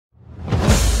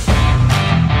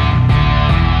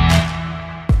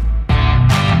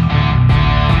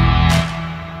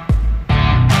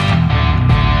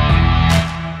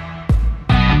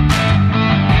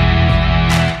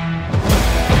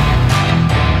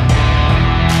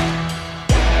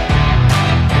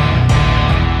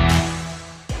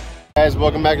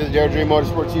welcome back to the Dare Dream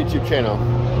Motorsports YouTube channel.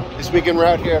 This weekend we're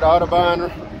out here at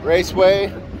Audubon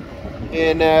Raceway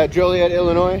in Joliet,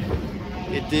 Illinois.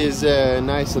 It is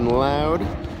nice and loud.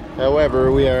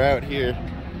 However, we are out here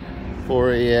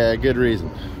for a good reason.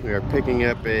 We are picking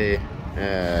up a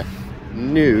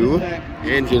new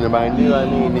engine, and by new I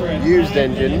mean used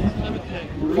engine,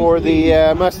 for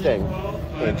the Mustang.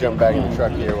 I'm going to jump back in the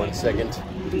truck here 1 second.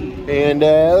 And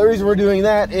the reason we're doing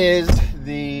that is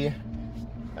the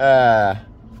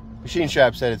machine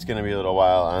shop said it's going to be a little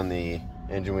while on the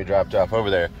engine we dropped off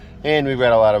over there, and we've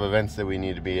got a lot of events that we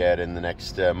need to be at in the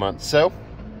next month, so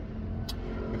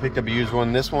we picked up a used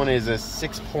one. This one is a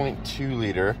 6.2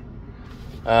 liter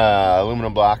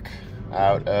aluminum block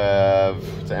out of,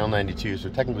 it's an L92, so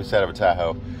technically it's out of a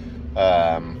Tahoe.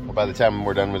 By the time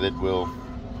we're done with it, we'll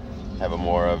have a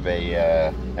more of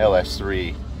a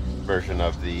LS3 version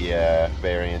of the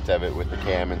variant of it with the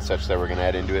cam and such that we're going to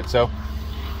add into it. So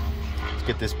let's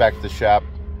get this back to the shop.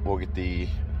 We'll get the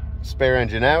spare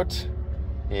engine out,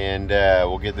 and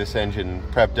we'll get this engine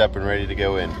prepped up and ready to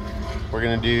go in. We're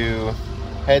going to do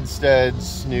head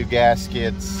studs, new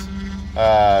gaskets,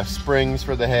 springs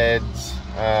for the heads.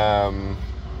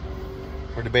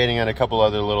 We're debating on a couple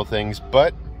other little things,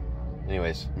 but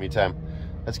anyways, meantime,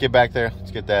 let's get back there,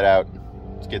 let's get that out,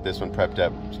 let's get this one prepped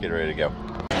up, let's get ready to go.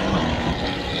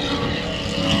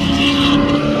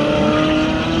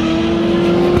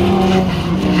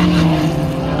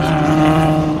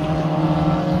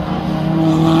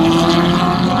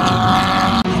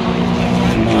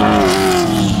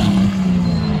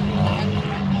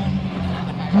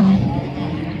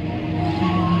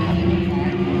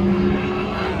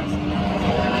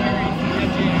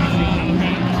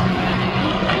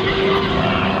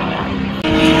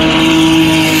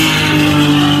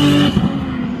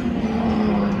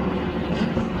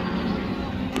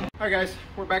 Alright guys,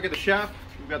 we're back at the shop.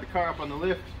 We've got the car up on the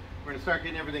lift. We're going to start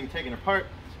getting everything taken apart.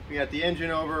 We got the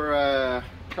engine over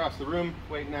across the room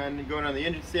waiting on going on the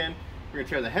engine stand. We're going to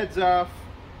tear the heads off,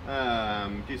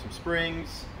 do some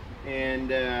springs, and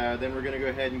then we're going to go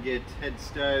ahead and get head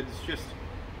studs. Just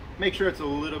make sure it's a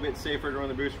little bit safer to run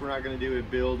the boost. We're not going to do a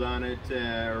build on it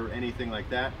or anything like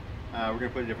that. We're going to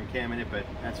put a different cam in it, but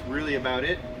that's really about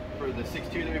it for the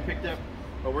 6.2 that we picked up.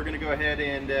 But we're going to go ahead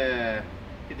and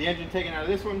get the engine taken out of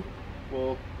this one.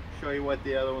 We'll show you what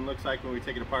the other one looks like when we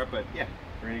take it apart, but yeah,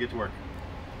 we're gonna get to work.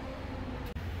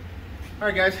 All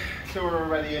right guys, so we're over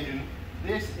by the engine.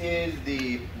 This is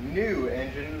the new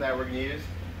engine that we're gonna use.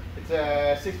 It's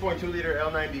a 6.2 liter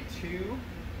L92,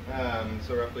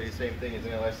 so roughly the same thing as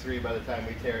an LS3 by the time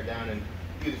we tear it down and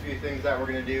do the few things that we're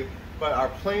gonna do. But our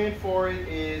plan for it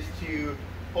is to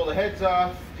pull the heads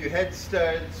off, do head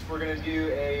studs. We're gonna do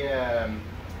a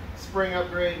spring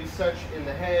upgrade and such in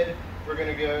the head. We're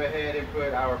going to go ahead and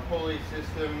put our pulley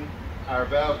system, our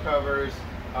valve covers,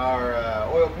 our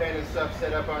oil pan and stuff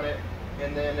set up on it,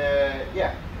 and then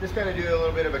yeah, just kind of do a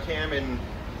little bit of a cam and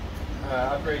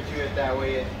upgrade to it. That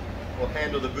way it will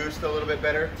handle the boost a little bit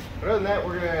better. But other than that,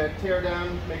 we're going to tear it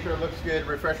down, make sure it looks good,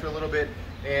 refresh it a little bit,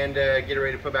 and get it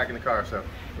ready to put back in the car. So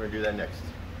we're going to do that next.